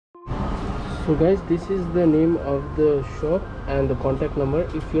So guys, this is the name of the shop and the contact number.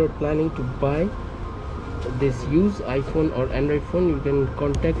 If you're planning to buy this used iPhone or Android phone, you can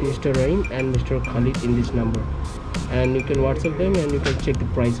contact Mr. Rahim and Mr. Khalid in this number, and you can WhatsApp them and you can check the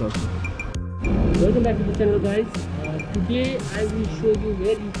price also. Welcome back to the channel, guys. Today I will show you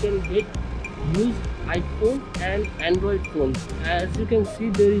where you can get used iPhone and Android phones. As you can see,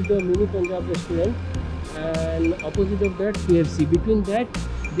 there is the Meena Bazar restaurant, and opposite of that KFC. Between that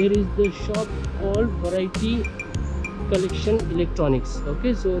there is the shop called Variety Collection Electronics.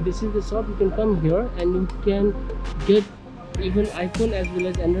 Okay, so this is the shop. You can come here and you can get even iPhone as well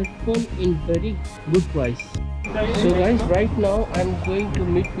as Android phone in very good price. So guys, right now I'm going to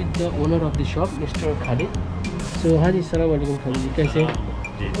meet with the owner of the shop, Mr. Khalid. So Haji, Assalamu alaikum Khalid, kaise?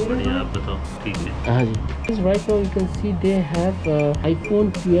 हाँ जी. Right now you can see they have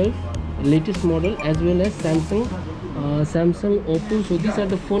iPhone 12 latest model as well as Samsung, Oppo. So these are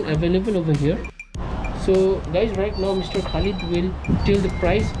the phone available over here. So guys, right now Mr. Khalid will tell the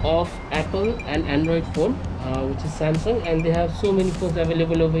price of Apple and Android phone, which is Samsung, and they have so many phones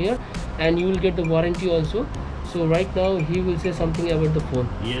available over here, and you will get the warranty also. So right now he will say something about the phone.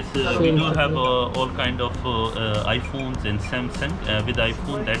 Yes, we do have all kind of iPhones and Samsung. With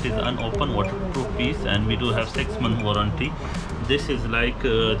iPhone, that is unopened waterproof piece, and we do have 6-month warranty. This is like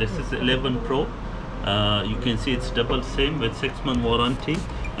this is 11 Pro. You can see it's double SIM with 6-month warranty.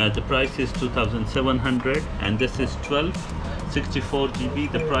 The price is 2,700, and this is 12 64 GB.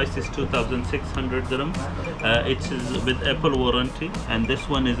 The price is 2,600 dirhams. It is with Apple warranty, and this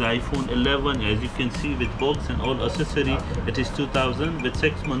one is iPhone 11. As you can see, with box and all accessory, it is 2,000 with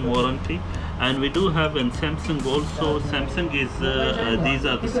 6-month warranty. And we do have in Samsung also. Samsung is these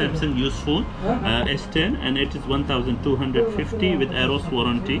are the Samsung used phone S10, and it is 1,250 with Aros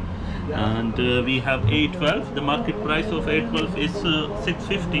warranty. And we have A12. The market price of A12 is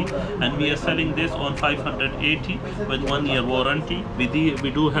 650, and we are selling this on 580 with 1-year warranty. We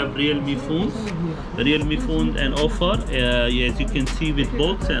do have Realme phones and offer, as you can see, with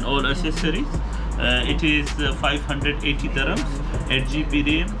box and all accessories. It is 580 dirhams, 8GB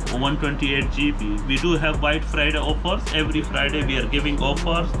RAM, 128 GB. We do have White Friday offers. Every Friday we are giving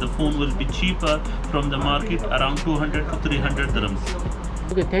offers. The phone will be cheaper from the market, around 200 to 300 dirhams.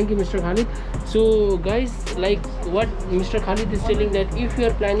 Okay, thank you Mr. Khalid. So guys, like what Mr. Khalid is telling, that if you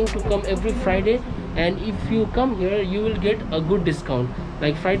are planning to come every Friday, and if you come here, you will get a good discount.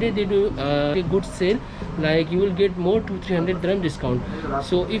 Like Friday they do a good sale, like you will get more to 300 dirham discount.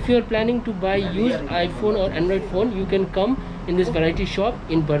 So if you are planning to buy used iPhone or Android phone, you can come in this variety shop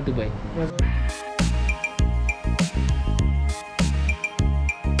in BUR-DUBAI.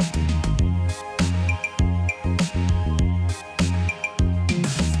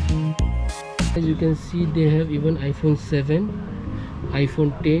 As you can see, they have even iPhone 7,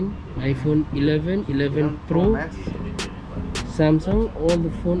 iPhone 10, iPhone 11, 11 Pro, Samsung, all the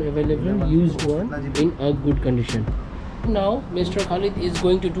phone available, used one in a good condition. Now Mr. Khalid is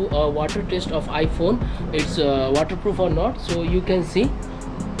going to do a water test of iPhone. It's waterproof or not, so you can see.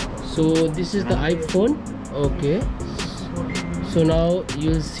 So this is the iPhone. Okay, so now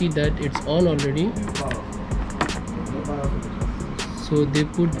you'll see that it's on already. So they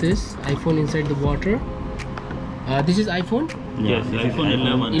put this iPhone inside the water. This is iPhone? Yes, iPhone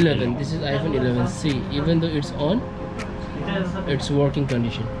 11. This is iPhone 11. See, even though it's on, it's working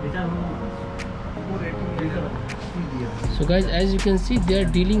condition. So guys, as you can see, they are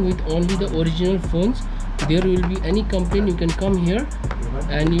dealing with only the original phones. There will be any complaint, you can come here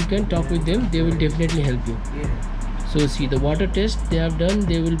and you can talk with them. They will definitely help you. So see the water test they have done.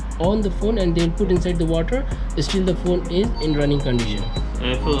 They will on the phone and they will put inside the water. Still the phone is in running condition.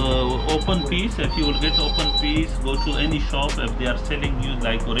 If open piece, if you will get open piece, go to any shop. If they are selling you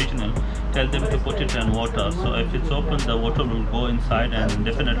like original, tell them to put it in water. So if it's open, the water will go inside, and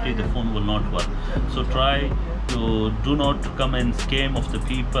definitely the phone will not work. So try to do not come and scam of the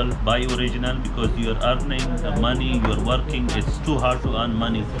people. Buy original, because you are earning money, you are working. It's too hard to earn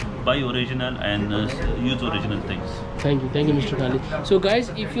money. Buy original and use original things. Thank you Mr. Khalid. So guys,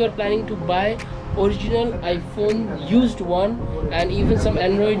 if you are planning to buy original iPhone used one and even some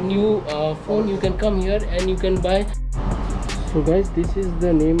Android new phone, you can come here and you can buy. So guys, this is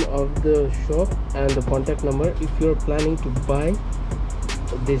the name of the shop and the contact number. If you are planning to buy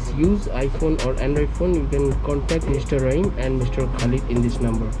this used iPhone or Android phone, you can contact Mr. Rahim and Mr. Khalid in this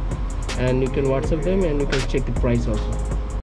number, and you can WhatsApp them and you can check the price also.